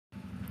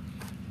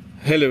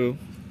Hello,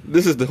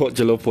 this is the Hot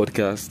Jello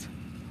podcast.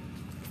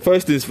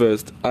 First things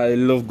first, I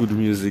love good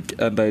music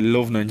and I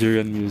love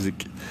Nigerian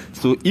music.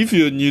 So if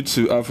you're new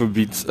to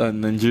Afrobeats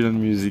and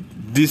Nigerian music,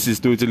 this is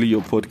totally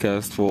your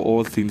podcast for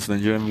all things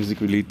Nigerian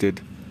music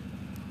related.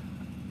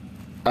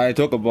 I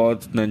talk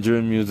about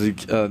Nigerian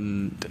music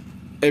and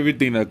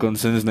everything that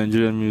concerns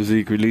Nigerian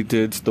music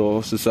related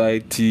stuff,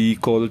 society,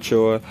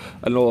 culture,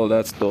 and all of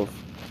that stuff.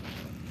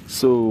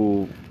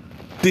 So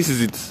this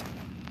is it.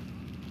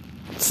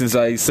 Since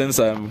I sense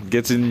I'm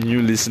getting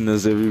new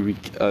listeners every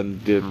week, and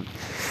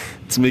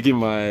it's making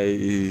my,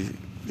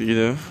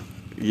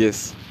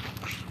 yes.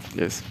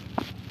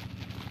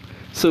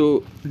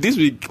 So this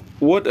week,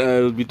 what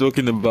I'll be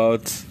talking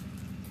about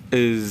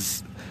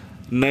is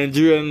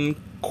Nigerian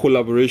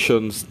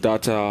collaborations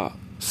that are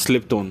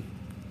slept on,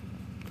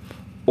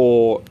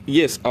 or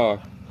yes,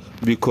 are,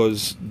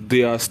 because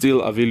they are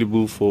still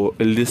available for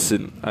a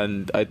listen,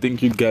 and I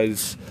think you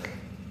guys.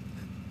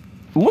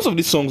 Most of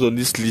these songs on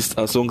this list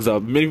are songs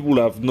that many people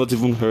have not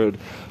even heard,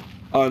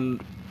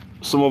 and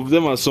some of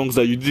them are songs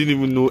that you didn't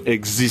even know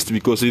exist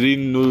because you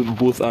didn't know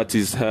both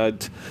artists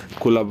had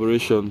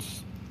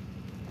collaborations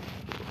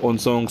on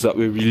songs that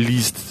were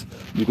released.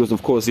 Because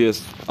of course,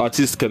 yes,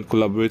 artists can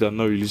collaborate and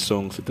not release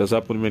songs. It has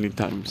happened many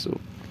times. So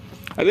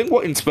I think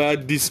what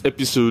inspired this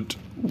episode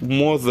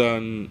more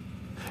than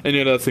any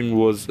other thing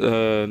was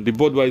the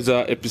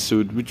Budweiser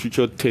episode, which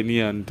featured Tenny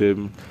and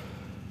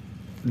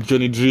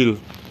Johnny Drill.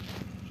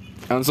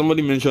 And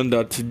somebody mentioned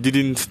that he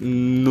didn't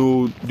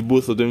know the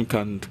both of them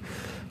can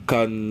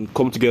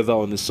come together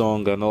on a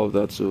song and all of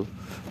that. So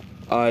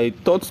I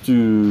thought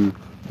to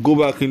go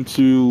back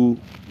into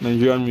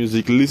Nigerian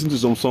music, listen to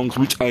some songs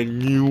which I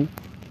knew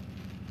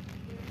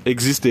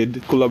existed,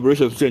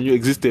 collaborations which I knew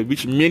existed,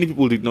 which many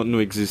people did not know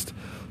exist.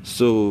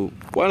 So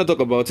why not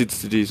talk about it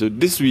today? So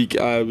this week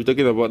I'll be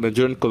talking about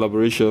Nigerian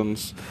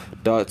collaborations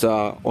that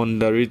are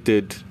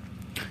underrated.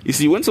 You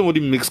see, when somebody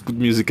makes good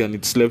music and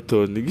it's slept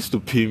on, they used to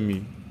pay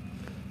me.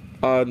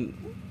 And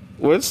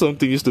when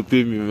something used to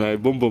pay me, my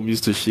bum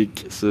used to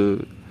shake.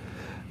 So,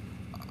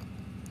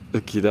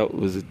 okay, that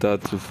was it.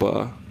 That too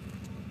far.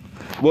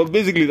 But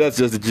basically, that's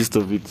just the gist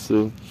of it.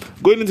 So,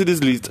 going into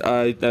this list,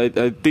 I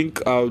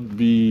think I would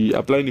be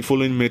applying the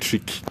following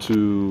metric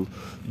to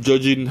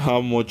judging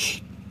how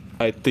much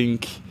I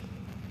think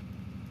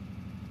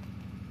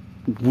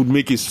would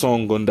make a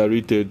song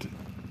underrated.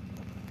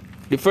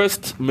 The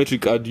first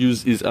metric I'd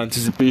use is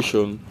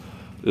anticipation.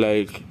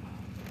 Like,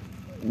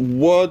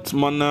 what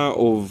manner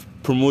of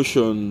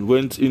promotion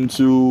went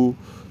into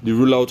the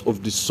rollout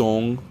of the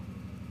song?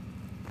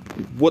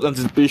 What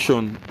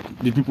anticipation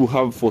did people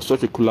have for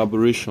such a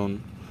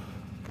collaboration?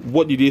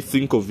 What did they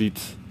think of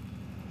it?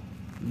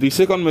 The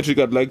second metric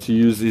I'd like to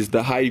use is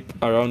the hype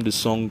around the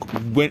song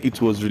when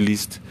it was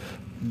released.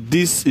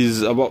 This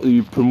is about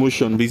the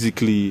promotion,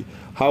 basically,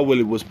 how well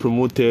it was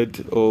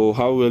promoted or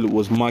how well it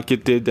was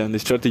marketed and the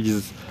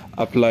strategies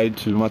applied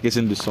to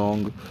marketing the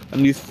song.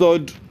 And the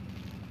third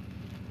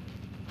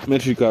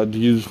metric I'd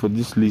use for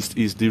this list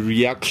is the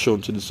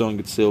reaction to the song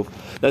itself.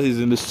 That is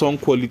in the song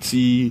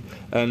quality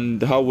and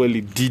how well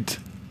it did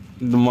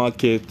in the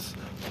market,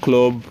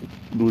 club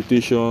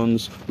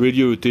rotations,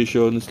 radio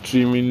rotations,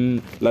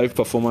 streaming, live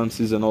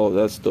performances, and all of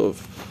that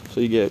stuff.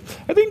 So you get.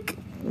 I think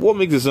what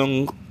makes the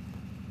song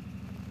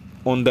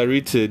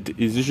underrated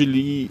is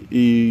usually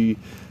a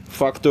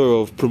factor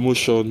of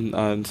promotion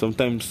and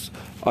sometimes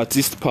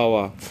artist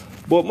power.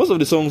 But most of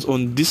the songs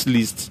on this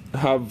list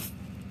have,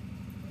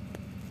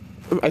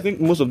 I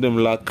think most of them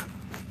lack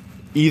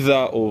either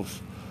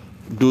of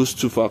those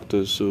two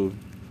factors. So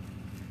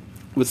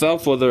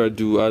without further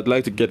ado, I'd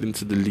like to get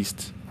into the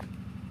list.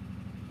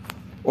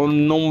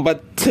 On number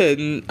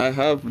 10, I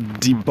have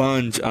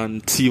D'banj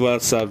and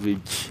Tiwa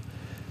Savage,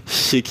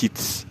 Shake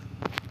It.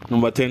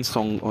 Number 10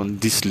 song on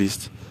this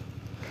list.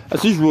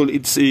 As usual,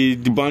 it's a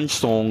D'banj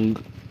song,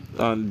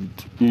 and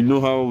you know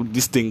how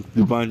distinct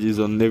D'banj is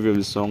on every of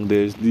the song.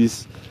 There's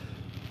this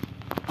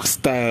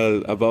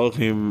style about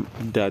him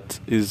that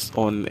is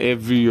on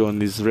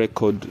his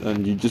record,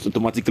 and you just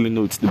automatically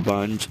know it's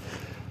D'banj.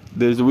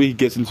 There's the way he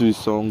gets into his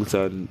songs,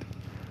 and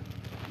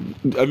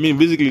I mean,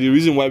 basically the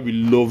reason why we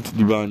loved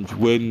D'banj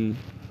when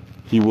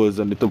he was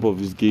on the top of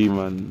his game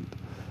and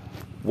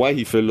why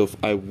he fell off,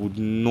 I would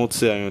not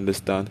say I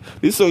understand.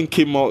 This song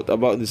came out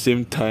about the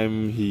same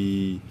time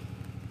he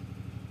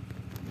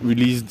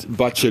released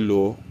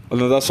Bachelor.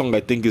 Another song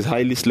I think is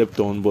highly slept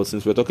on, but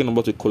since we're talking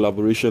about a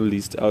collaboration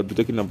list, I'll be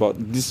talking about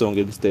this song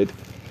instead,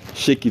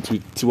 Shake It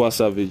with Tiwa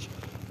Savage.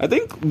 I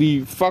think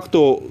the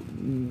factor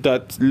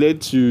that led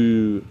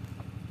to,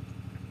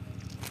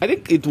 I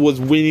think it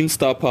was winning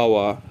star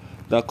power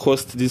that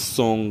caused this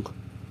song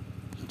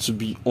to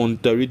be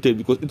underrated,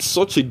 because it's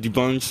such a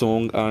D'banj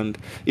song, and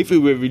if it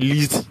were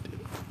released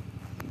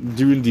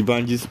during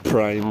D'banj's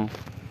prime,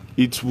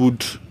 it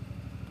would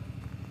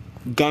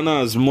garner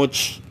as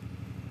much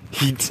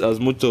hits as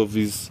much of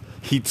his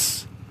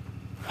hits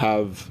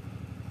have.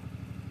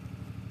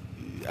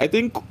 I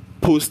think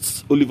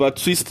post Oliver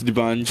Twist,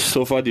 D'banj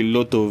suffered a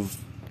lot of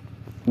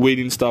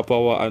waning star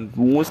power, and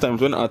most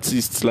times when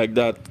artists like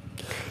that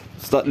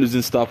start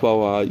losing star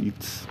power.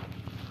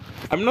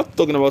 I'm not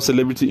talking about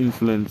celebrity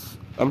influence.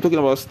 I'm talking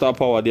about star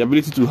power, the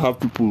ability to have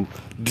people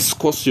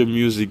discuss your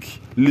music,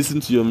 listen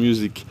to your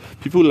music.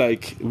 People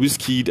like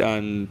Wizkid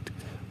and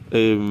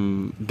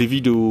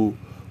Davido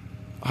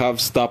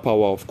have star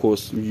power, of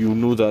course. You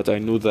know that, I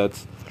know that.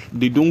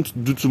 They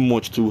don't do too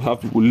much to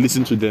have people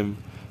listen to them.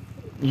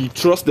 You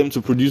trust them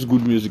to produce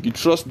good music. You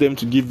trust them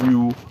to give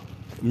you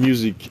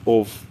music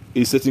of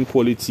a certain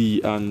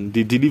quality, and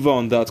they deliver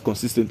on that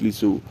consistently.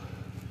 So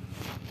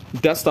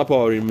that star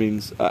power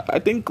remains. I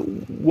think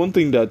one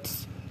thing that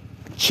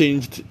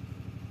changed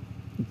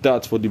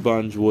that for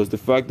D'banj was the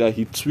fact that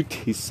he tweaked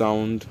his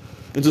sound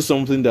into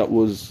something that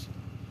was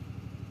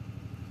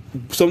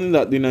something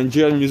that the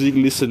Nigerian music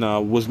listener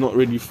was not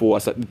ready for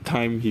as at the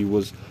time he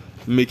was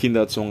making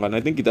that song. And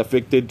I think it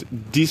affected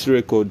this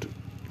record,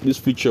 this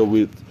feature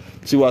with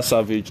Tiwa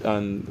Savage,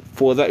 and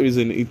for that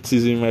reason it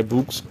is in my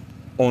books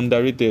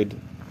underrated.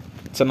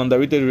 It's an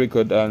underrated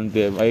record, and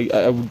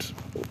I would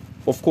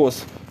of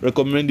course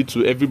recommend it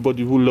to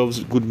everybody who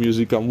loves good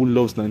music and who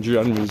loves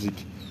Nigerian music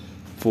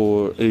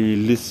for a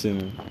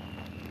listen.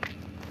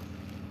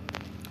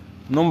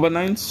 Number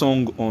 9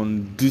 song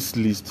on this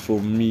list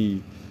for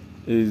me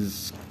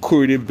is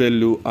Korede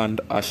Bello and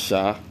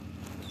Asha,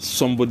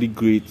 Somebody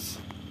Great.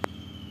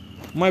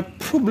 My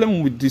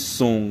problem with this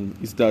song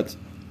is that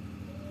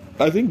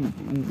I think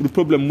the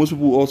problem most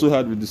people also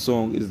had with the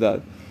song is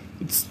that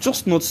it's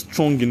just not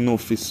strong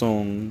enough a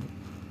song.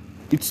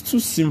 It's too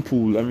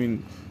simple. I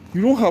mean,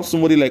 you don't have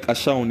somebody like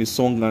Asha on a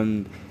song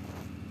and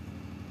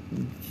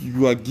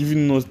you are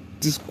giving us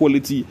this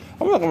quality.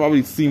 I'm not talking about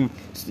the theme.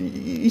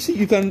 You see,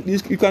 you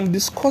can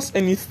discuss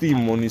any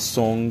theme on a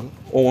song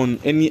or on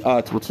any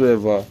art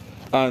whatsoever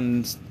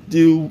and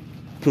still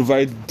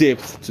provide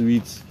depth to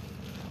it.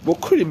 But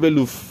Korede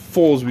Bello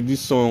falls with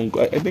this song.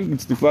 I think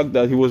it's the fact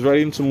that he was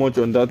writing too much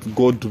on that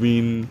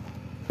Godwin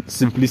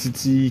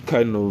simplicity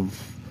kind of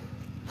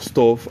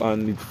stuff,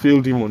 and it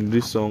failed him on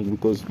this song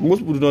because most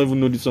people don't even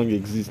know this song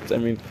exists. I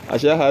mean,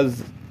 Asha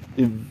has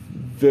a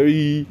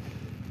very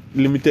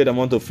limited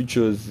amount of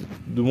features.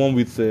 The one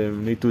with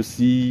Nato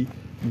C,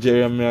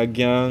 Jeremiah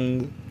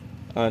Gang,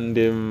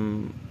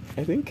 and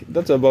I think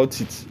that's about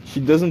it. She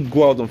doesn't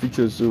go out on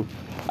features, so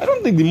I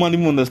don't think the man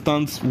even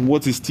understands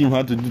what his team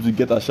had to do to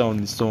get Asha on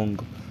the song.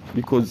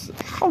 Because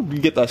how do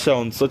you get Asha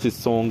on such a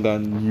song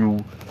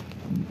and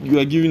you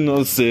are giving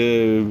us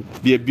the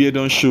beard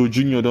don't show,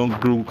 Junior don't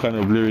grow kind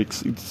of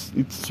lyrics?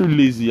 It's too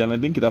lazy, and I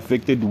think it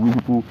affected the way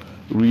people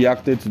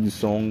reacted to the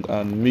song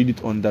and made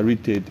it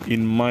underrated,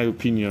 in my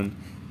opinion.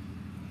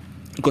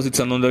 Because it's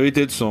an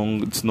underrated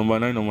song. It's number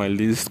 9 on my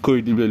list.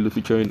 Korede Bello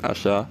featuring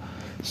Asha,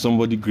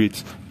 Somebody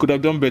Great. Could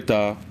have done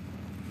better,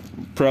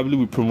 probably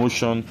with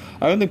promotion.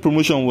 I don't think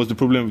promotion was the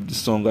problem with this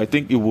song. I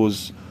think it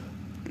was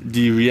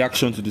the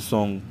reaction to the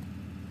song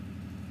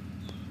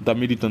that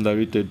made it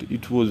underrated.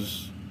 It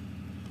was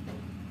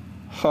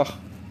I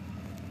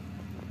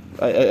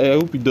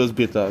hope he does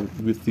better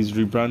with his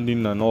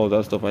rebranding and all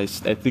that stuff. I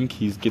think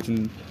he's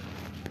getting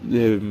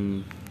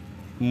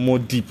more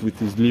deep with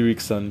his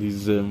lyrics and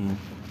his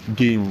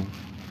game.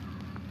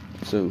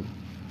 So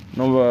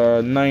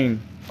number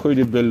 9,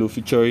 Korede Bello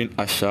featuring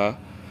Asha,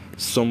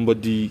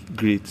 Somebody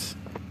Great.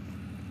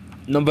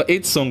 Number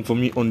 8 song for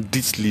me on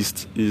this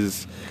list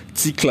is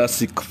T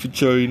Classic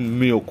featuring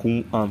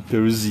Mayokun and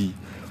Peruzzi,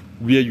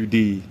 Where You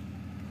Dey.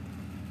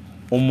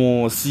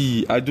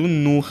 See, I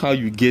don't know how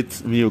you get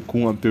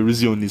Mayokun and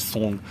Peruzzi on this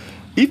song.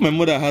 If my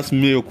mother has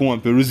Mayokun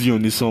and Peruzzi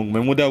on this song,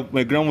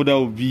 my grandmother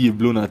will be a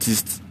blown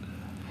artist.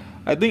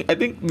 I think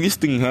this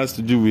thing has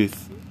to do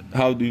with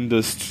how the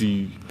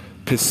industry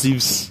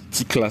perceives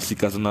T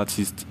Classic as an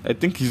artist. I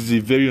think he's a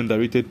very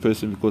underrated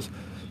person because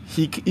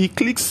he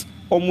clicks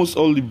almost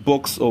all the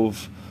boxes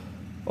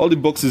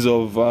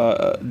of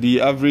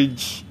the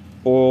average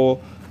or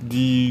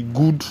the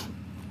good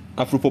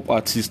Afropop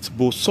artist,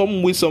 but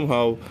some way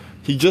somehow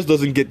he just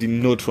doesn't get the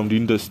nod from the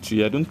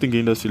industry. I don't think the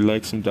industry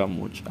likes him that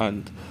much,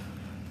 and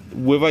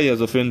whoever he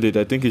has offended,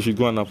 I think he should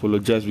go and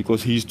apologize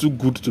because he's too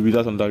good to be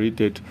that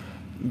underrated.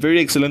 Very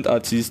excellent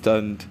artist,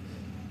 and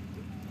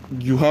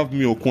you have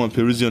Mayokun and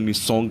Peruzzi on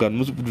his song, and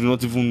most people do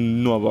not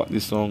even know about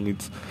this song.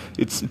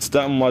 It's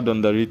that mad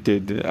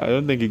underrated. I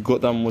don't think it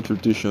got that much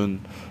rotation,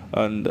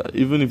 and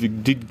even if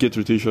it did get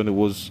rotation, it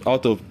was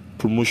out of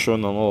promotion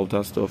and all of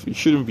that stuff. It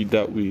shouldn't be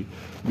that way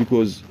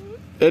because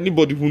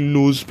anybody who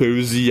knows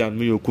Peruzzi and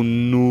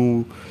Mayokun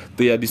know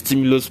they are the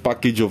stimulus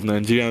package of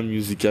Nigerian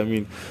music. I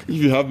mean, if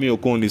you have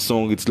Mayokun on the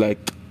song, it's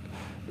like,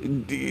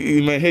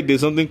 in my head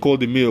there's something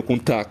called the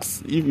Mayokun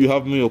tax. If you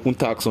have Mayokun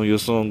tax on your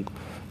song,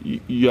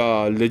 you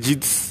are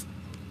legit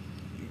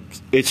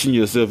etching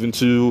yourself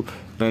into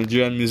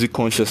Nigerian music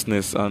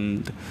consciousness,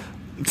 and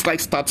it's like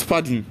start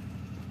padding.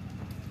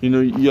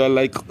 You are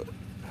like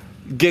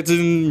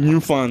getting new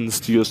fans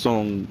to your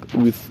song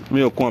with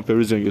Mayokun and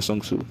Peruzzi on your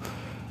song. So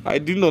I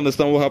didn't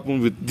understand what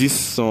happened with this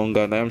song,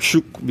 and I am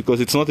shook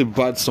because it's not a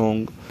bad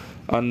song,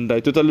 and I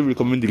totally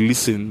recommend the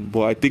listen,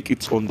 but I think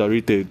it's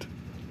underrated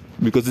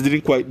because it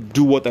didn't quite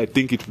do what I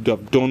think it would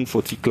have done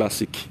for T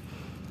Classic.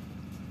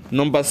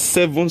 Number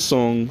 7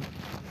 song,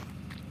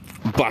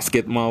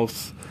 Basket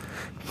Mouth,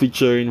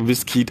 featuring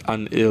Wizkid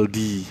and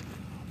LD.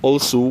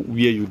 Also,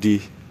 Where You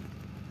Dey.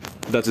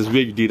 That is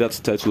Where You Dey. That's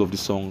the title of the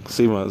song,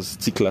 same as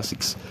T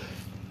Classics.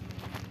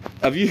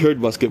 Have you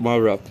heard Basket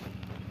Mouth rap?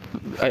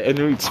 I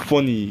know it's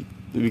funny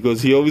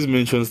because he always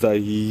mentions that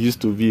he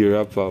used to be a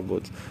rapper,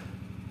 but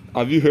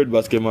have you heard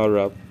Basket Mouth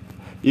rap?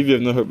 If you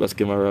have not heard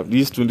Basket Mouth rap,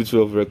 this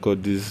 2012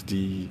 record is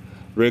the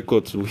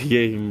record to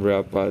hear him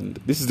rap, and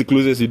this is the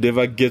closest you'd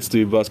ever get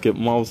to a Basket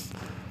Mouth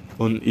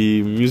on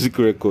a music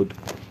record.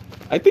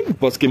 I think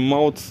Basket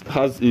Mouth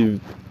has a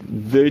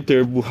very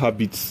terrible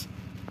habit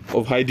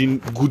of hiding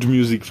good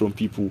music from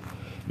people,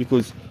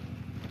 because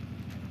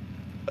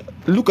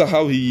look at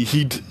how he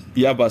hid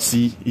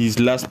Yabasi, his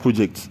last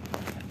project.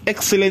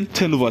 Excellent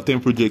 10 over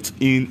 10 project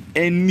in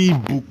any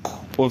book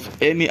of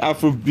any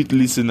Afrobeat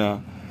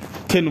listener.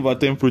 10 over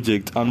 10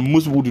 project, and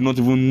most people do not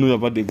even know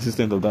about the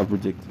existence of that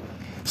project.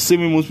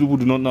 Same way most people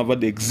do not know about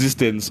the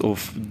existence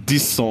of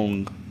this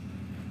song.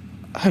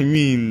 I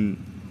mean,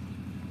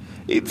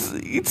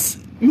 it's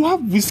you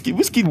have Wizkid.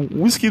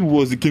 Wizkid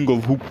was the king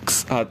of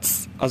hooks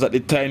as at the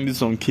time this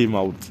song came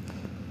out,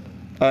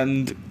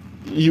 and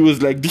he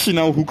was like dishing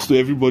out hooks to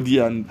everybody.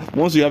 And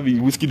once you have a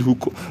Wizkid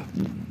hook,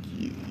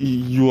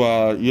 you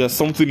are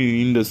something in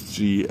the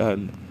industry.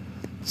 And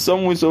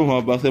some way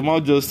somehow, Basket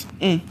Mouth just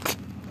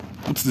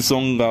puts the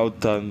song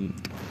out, and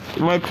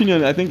in my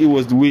opinion, I think it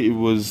was the way it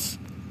was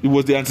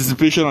the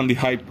anticipation and the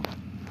hype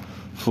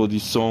for the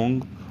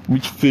song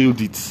which failed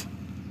it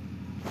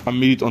and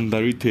made it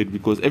underrated,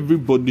 because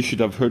everybody should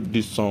have heard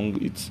this song.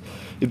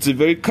 It's a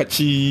very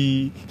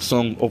catchy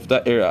song of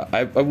that era.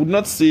 I would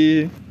not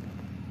say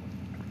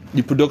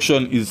the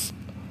production is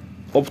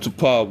up to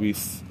par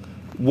with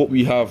what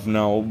we have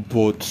now,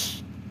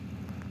 but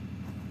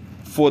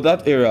for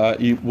that era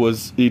it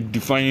was a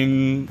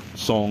defining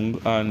song,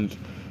 and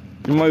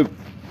in my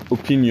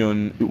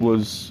opinion it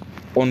was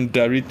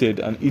underrated,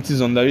 and it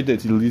is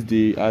underrated till this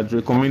day. I'd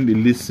recommend a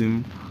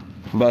listen.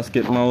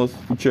 Basket Mouth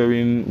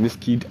featuring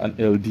Wizkid and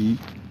LD.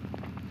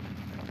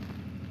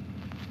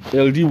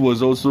 LD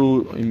was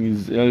also in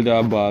his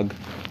elder bag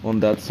on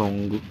that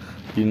song,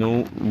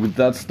 with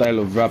that style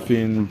of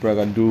rapping,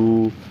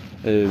 bragado,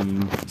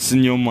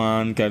 senior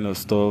man kind of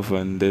stuff,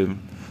 and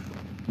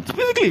it's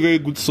basically a very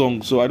good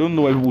song. So I don't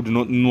know why people do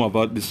not know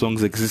about the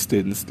song's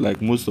existence,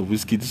 like most of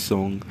Wizkid's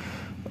song.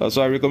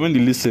 So I recommend the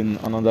listen,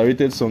 an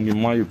underrated song in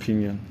my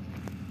opinion.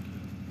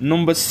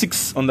 Number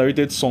 6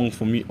 underrated song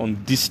for me on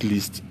this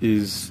list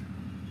is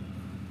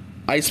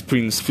Ice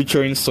Prince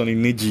featuring Sonny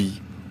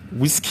Neji,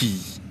 Whiskey.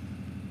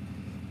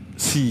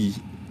 See,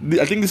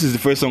 I think this is the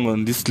first song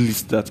on this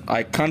list that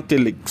I can't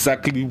tell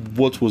exactly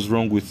what was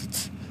wrong with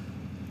it.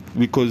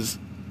 Because,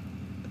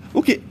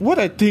 what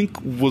I think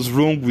was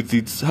wrong with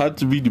it had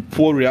to be the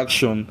poor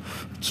reaction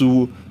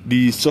to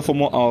the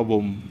sophomore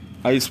album,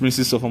 Ice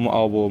Prince's sophomore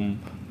album,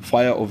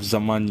 Fire of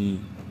Zamani.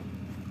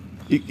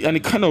 And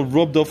it kind of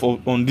rubbed off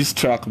on this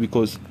track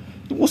because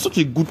it was such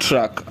a good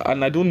track,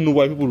 and I don't know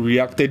why people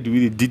reacted the way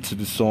they did to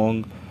the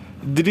song.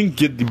 It didn't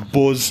get the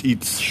buzz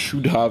it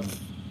should have.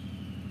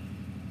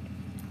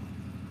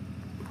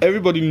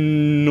 Everybody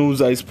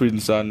knows Ice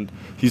Prince and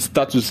his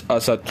status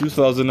as a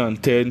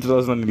 2010,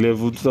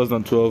 2011,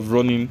 2012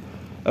 running,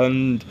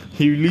 and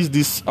he released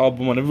this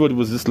album and everybody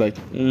was just like,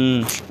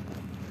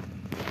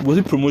 was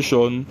it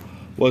promotion?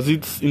 Was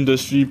it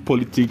industry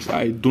politics?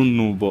 I don't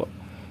know, but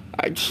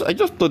I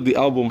just thought the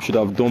album should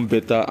have done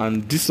better,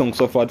 and this song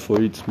suffered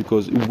for it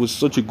because it was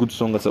such a good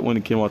song when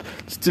it came out.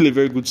 Still a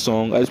very good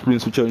song. Ice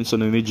Prince featuring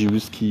Sonny Neji,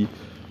 Whiskey.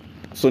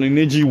 Sonny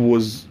Neji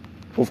was,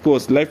 of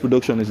course, live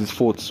production is his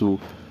fault, so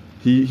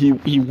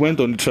he went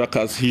on the track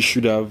as he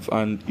should have,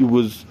 and it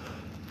was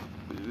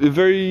a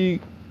very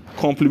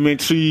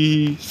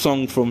complimentary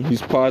song from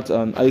his part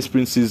and Ice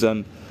Prince's,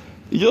 and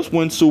it just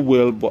went so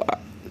well. But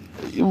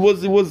it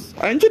was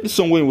I enjoyed the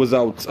song when it was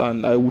out,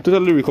 and I would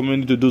totally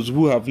recommend it to those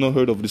who have not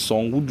heard of the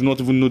song, who do not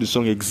even know the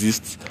song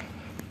exists,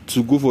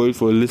 to go for it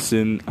for a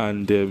listen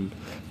and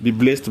be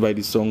blessed by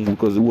the song,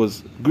 because it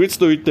was great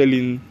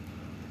storytelling,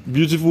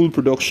 beautiful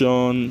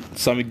production,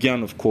 Sammy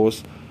Gyan of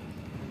course.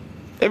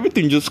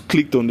 Everything just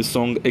clicked on the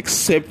song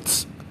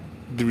except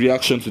the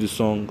reaction to the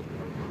song,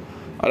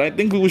 and I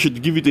think people should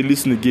give it a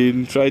listen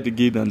again, try it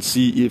again, and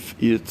see if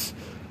it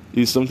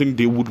is something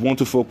they would want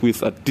to fuck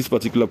with at this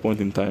particular point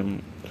in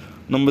time.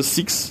 Number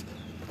 6,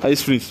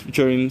 Ice Prince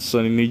featuring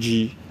Sonny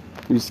Neji,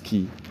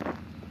 Whiskey.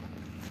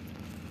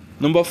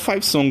 Number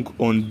 5 song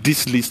on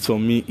this list for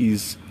me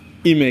is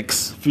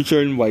Imex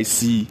featuring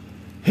YC,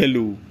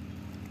 Hello.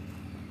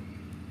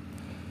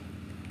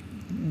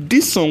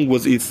 This song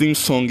was a theme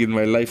song in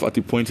my life at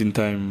a point in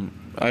time.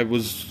 It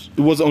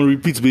was on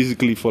repeat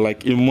basically for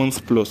like a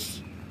month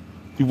plus.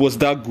 It was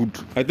that good.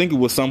 I think it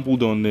was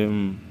sampled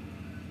on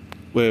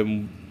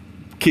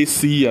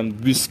KC and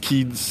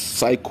Wizkid's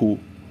Psycho.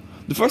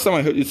 The first time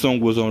I heard this song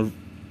was on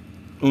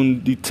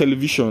the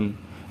television.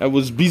 I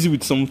was busy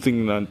with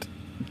something and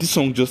this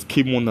song just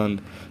came on,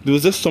 and there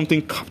was just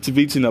something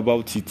captivating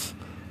about it.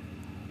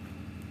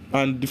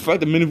 And the fact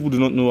that many people do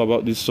not know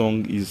about this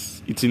song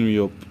is eating me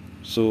up.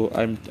 So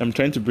I'm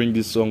trying to bring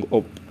this song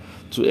up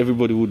to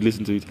everybody who would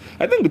listen to it.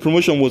 I think the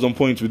promotion was on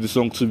point with the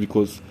song too,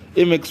 because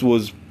Amex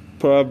was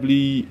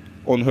probably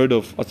unheard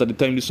of at the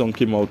time this song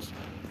came out,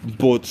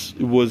 but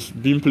it was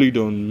being played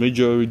on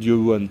major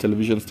radio and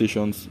television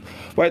stations.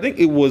 But I think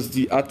it was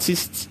the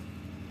artist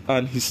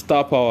and his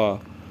star power,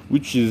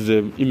 which is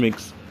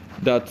Amex,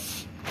 that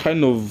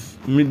kind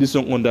of made this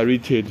song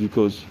underrated,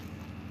 because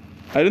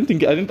I don't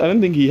think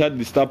he had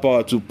the star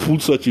power to pull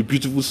such a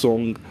beautiful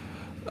song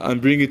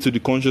and bring it to the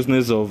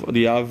consciousness of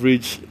the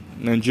average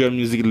Nigerian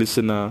music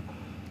listener.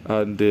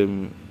 And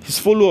his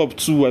follow-up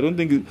too, I don't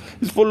think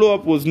his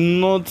follow-up was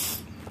not.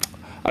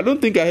 I don't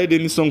think I heard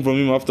any song from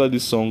him after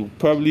this song.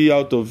 Probably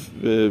out of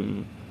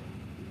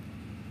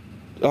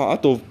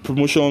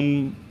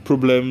promotion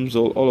problems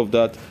or all of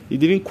that. He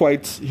didn't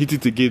quite hit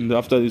it again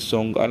after this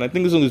song. And I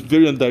think this song is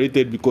very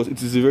underrated because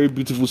it is a very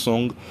beautiful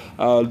song.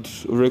 I'd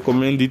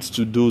recommend it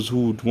to those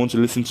who would want to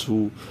listen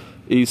to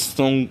a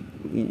song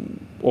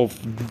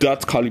of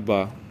that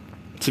caliber.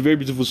 It's a very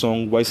beautiful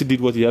song. YC did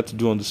what he had to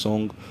do on the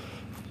song.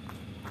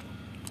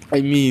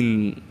 I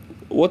mean,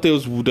 what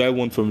else would I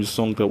want from his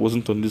song that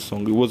wasn't on this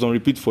song? It was on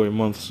repeat for a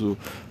month, so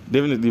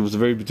definitely it was a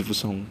very beautiful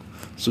song.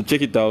 So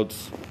check it out.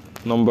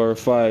 Number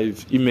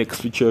 5, Imex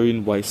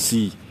featuring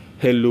YC,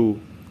 Hello.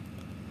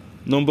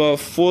 Number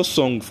 4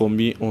 song for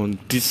me on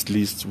this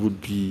list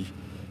would be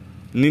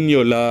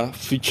Niniola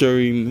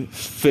featuring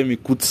Femi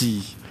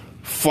Kuti,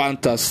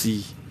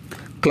 Fantasy.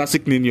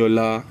 Classic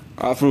Niniola,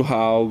 Afro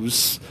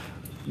House,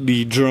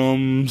 the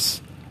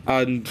drums,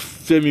 and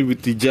Femi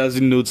with the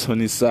jazzy notes on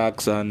his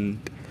sax, and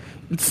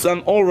it's an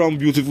all-round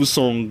beautiful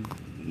song.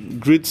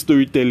 Great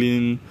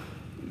storytelling,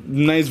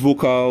 nice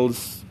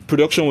vocals,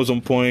 production was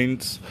on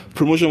point,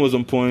 promotion was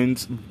on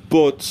point,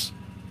 but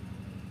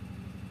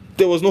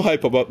there was no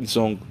hype about the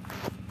song.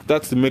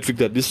 That's the metric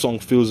that this song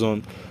fails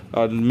on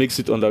and makes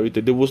it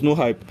underrated. There was no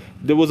hype.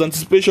 There was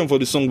anticipation for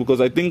the song,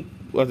 because I think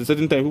at a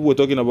certain time people were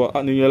talking about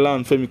Niniola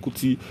and Femi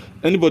Kuti.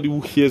 Anybody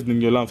who hears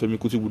Niniola and Femi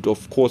Kuti would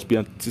of course be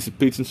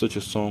anticipating such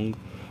a song.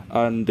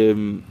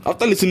 And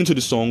after listening to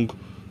the song,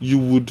 you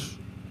would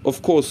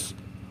of course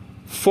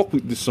fuck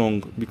with the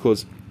song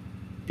because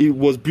it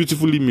was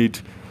beautifully made.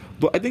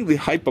 But I think the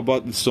hype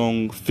about the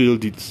song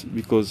failed it,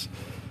 because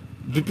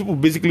the people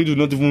basically do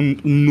not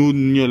even know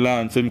Niniola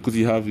and Femi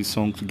Kuti have a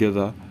song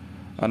together.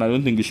 And I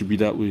don't think it should be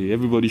that way.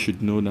 Everybody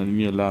should know that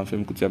Niniola and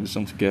Femi Kuti have a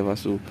song together.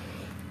 So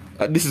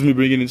this is me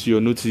bringing it to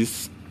your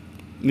notice.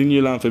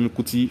 Niniola and Femi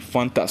Kuti,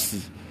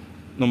 Fantasy.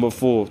 Number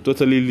 4,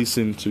 totally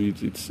listen to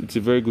it. It's a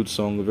very good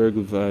song, a very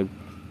good vibe.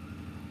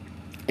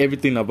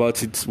 Everything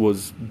about it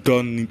was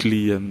done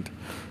neatly, and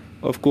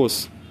of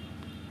course.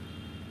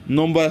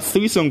 Number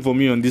 3 song for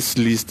me on this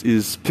list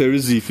is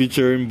Peruzzi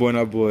featuring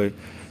Burna Boy,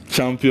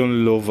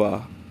 Champion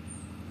Lover.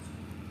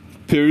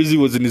 Peruzzi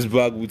was in his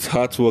bag with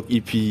Heartwork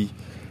EP.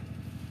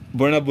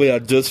 Burna Boy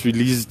had just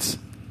released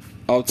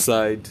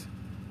Outside,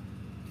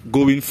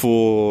 going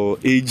for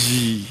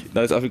AG,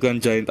 that's African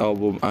Giant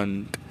album,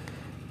 and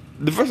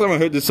the first time I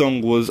heard the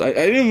song was, I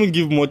didn't even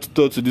give much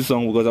thought to this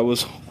song because I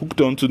was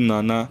hooked onto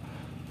Nana,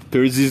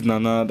 Peruzzi's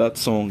Nana, that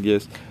song,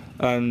 yes.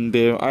 And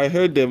I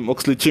heard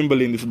Oxlade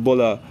Chamberlain, the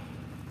footballer.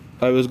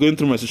 I was going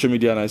through my social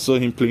media and I saw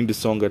him playing the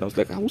song, and I was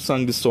like, who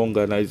sang this song?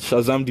 And I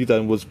Shazammed it,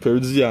 and it was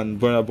Peruzzi and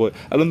Burna Boy.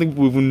 I don't think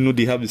people even know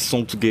they have this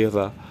song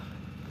together.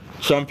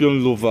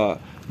 Champion Lover.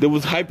 There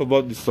was hype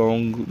about the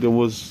song. There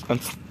was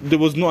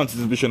no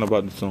anticipation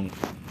about the song.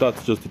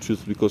 That's just the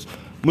truth, because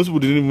most people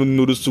didn't even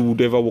know those two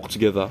would ever work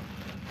together.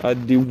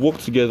 And they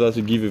worked together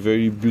to give a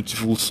very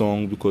beautiful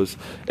song, because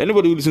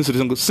anybody who listens to the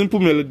song, simple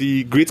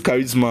melody, great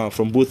charisma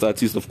from both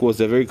artists. Of course,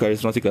 they're very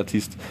charismatic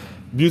artists.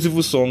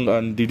 Beautiful song,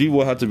 and they did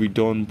what had to be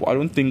done. But I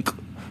don't think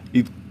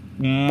it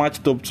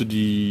matched up to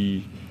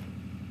the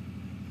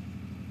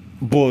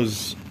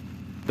buzz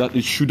that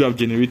it should have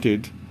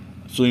generated.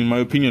 So in my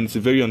opinion, it's a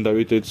very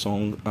underrated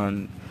song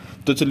and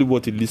totally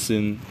worth a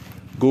listen.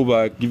 Go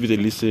back, give it a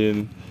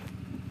listen,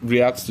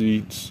 react to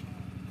it,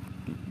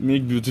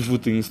 make beautiful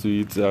things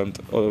to it, and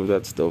all of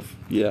that stuff.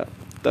 Yeah,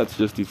 that's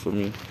just it for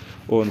me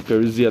on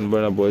Peruzzi and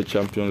Burna Boy,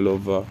 Champion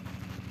Lover.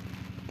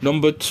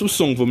 Number 2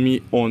 song for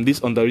me on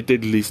this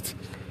underrated list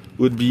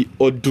would be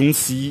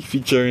Odunsi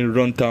featuring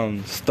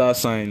Runtown, Star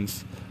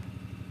Signs.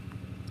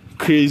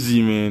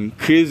 Crazy, man.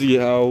 Crazy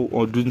how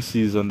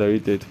Odunsi is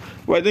underrated.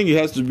 But I think it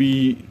has to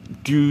be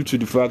due to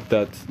the fact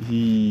that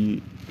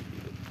he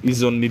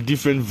is on a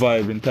different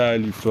vibe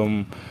entirely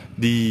from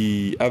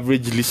the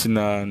average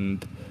listener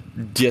and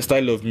their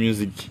style of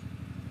music.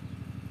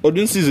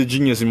 Odunsi is a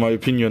genius in my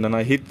opinion, and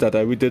I hate that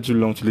I waited too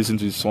long to listen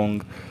to his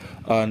song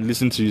and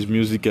listen to his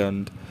music.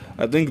 And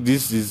I think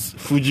this is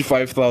Fuji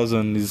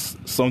 5000 is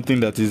something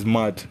that is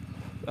mad,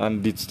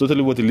 and it's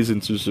totally worth a listen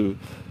to. So,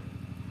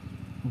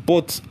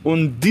 but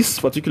on this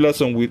particular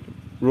song with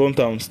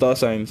Runtown, Star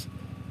Signs,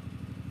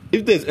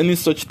 if there's any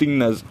such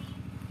thing as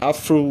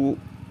Afro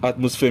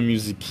atmosphere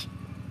music,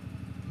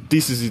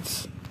 this is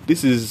it.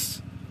 This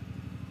is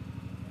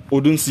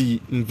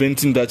Odunsi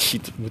inventing that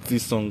shit with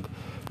this song,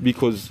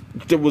 because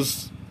there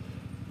was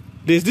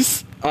there's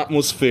this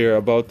atmosphere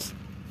about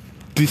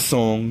this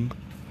song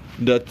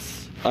that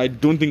I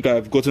don't think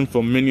I've gotten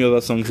from many other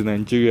songs in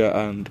Nigeria,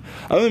 and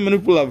I don't think many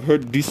people have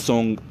heard this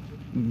song.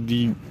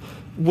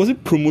 Was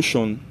it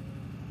promotion?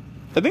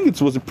 I think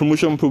it was a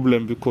promotion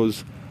problem,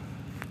 because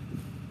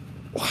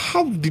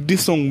how did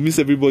this song miss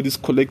everybody's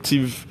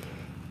collective?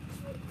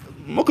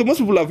 Okay, most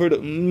people have heard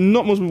of,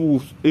 not most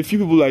people, a few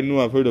people I know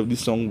have heard of this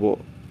song, but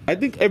I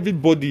think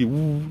everybody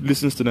who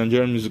listens to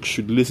Nigerian music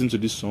should listen to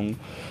this song,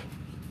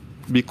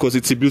 because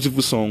it's a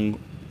beautiful song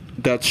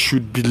that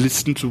should be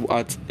listened to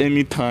at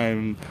any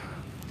time.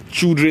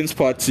 Children's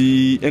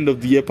party, end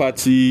of the year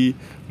party,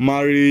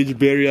 marriage,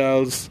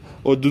 burials,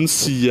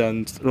 Odunsi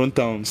and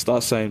Runtown, Star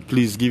Sign.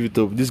 Please give it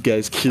up. These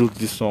guys killed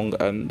this song,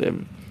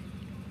 and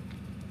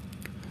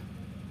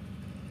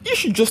you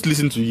should just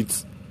listen to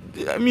it.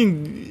 I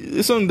mean,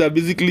 a song that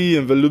basically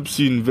envelopes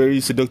you in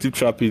very seductive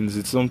trappings.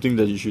 It's something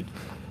that you should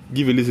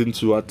give a listen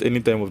to at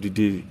any time of the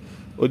day.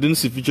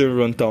 Odunsi featuring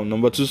Runtown,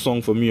 number 2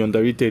 song for me,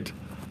 underrated,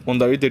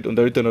 mad underrated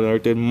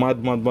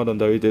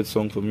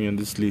song for me on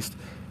this list.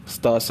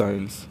 Star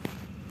Signs.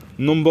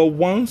 Number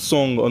 1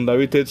 song,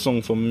 underrated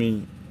song for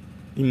me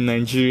in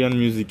Nigerian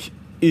music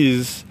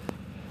is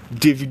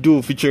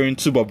Davido featuring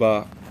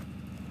Tubaba,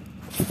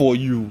 For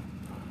You.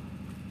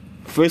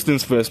 First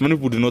things first, many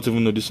people do not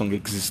even know this song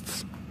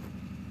exists.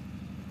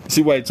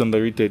 See why it's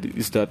underrated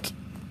is that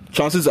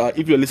chances are,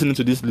 if you're listening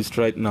to this list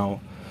right now,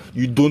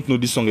 you don't know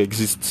this song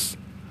exists.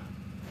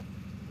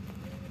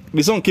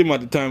 The song came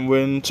at the time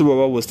when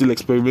Tubaba was still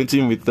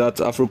experimenting with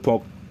that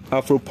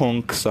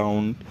Afro-punk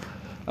sound,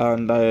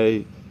 and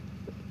I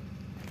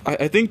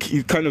think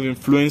it kind of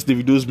influenced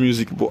Davido's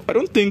music, but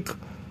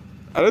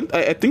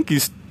I think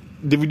it's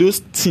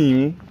Davido's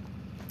team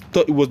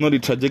thought it was not the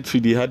trajectory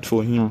they had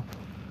for him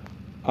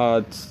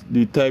at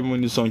the time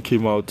when the song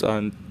came out,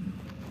 and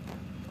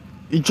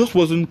it just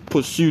wasn't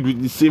pursued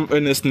with the same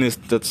earnestness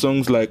that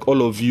songs like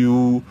All of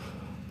You,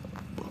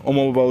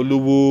 Omo Baba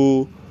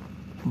Olobo,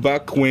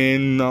 Back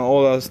When, and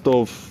all that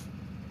stuff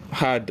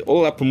had.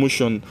 All that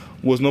promotion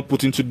was not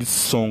put into this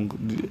song.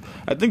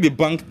 I think they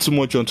banked too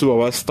much onto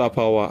our star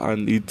power,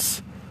 and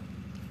it's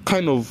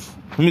kind of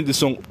made the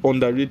song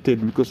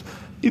underrated, because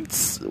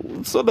it's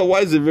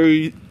otherwise a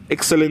very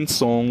excellent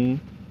song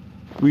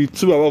with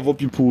two other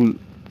people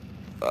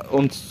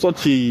on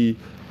such a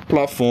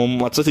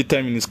platform at such a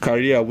time in his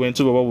career when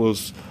Tubaba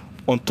was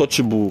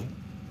untouchable,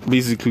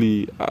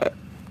 basically.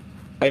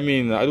 I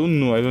mean, I don't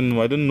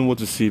know what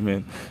to say,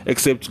 man.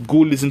 Except go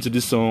listen to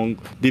this song.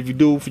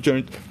 Davido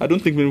featuring. I don't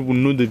think many people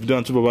know Davido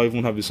and Tubaba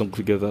even have a song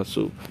together.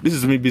 So this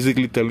is me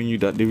basically telling you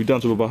that Davido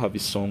and Tubaba have a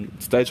song.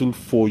 It's titled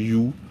For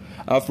You.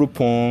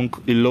 Afro-punk,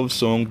 a love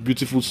song,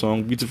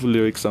 beautiful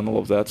lyrics and all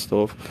of that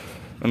stuff.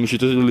 And we should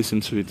totally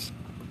listen to it.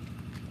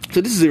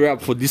 So this is a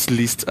wrap for this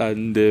list,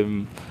 and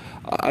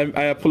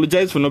I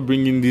apologize for not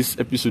bringing this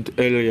episode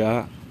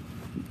earlier.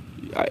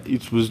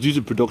 It was due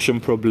to production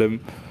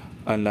problem,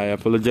 and I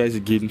apologize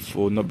again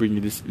for not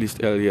bringing this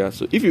list earlier.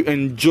 So if you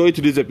enjoyed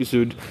today's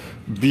episode,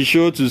 be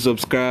sure to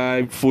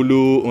subscribe,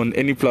 follow on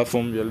any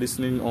platform you're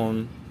listening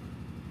on,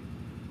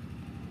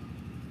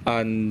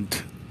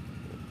 and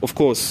of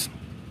course,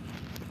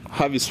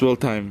 have a swell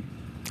time,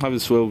 have a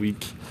swell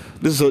week.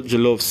 This is Hot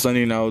Jollof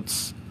signing out.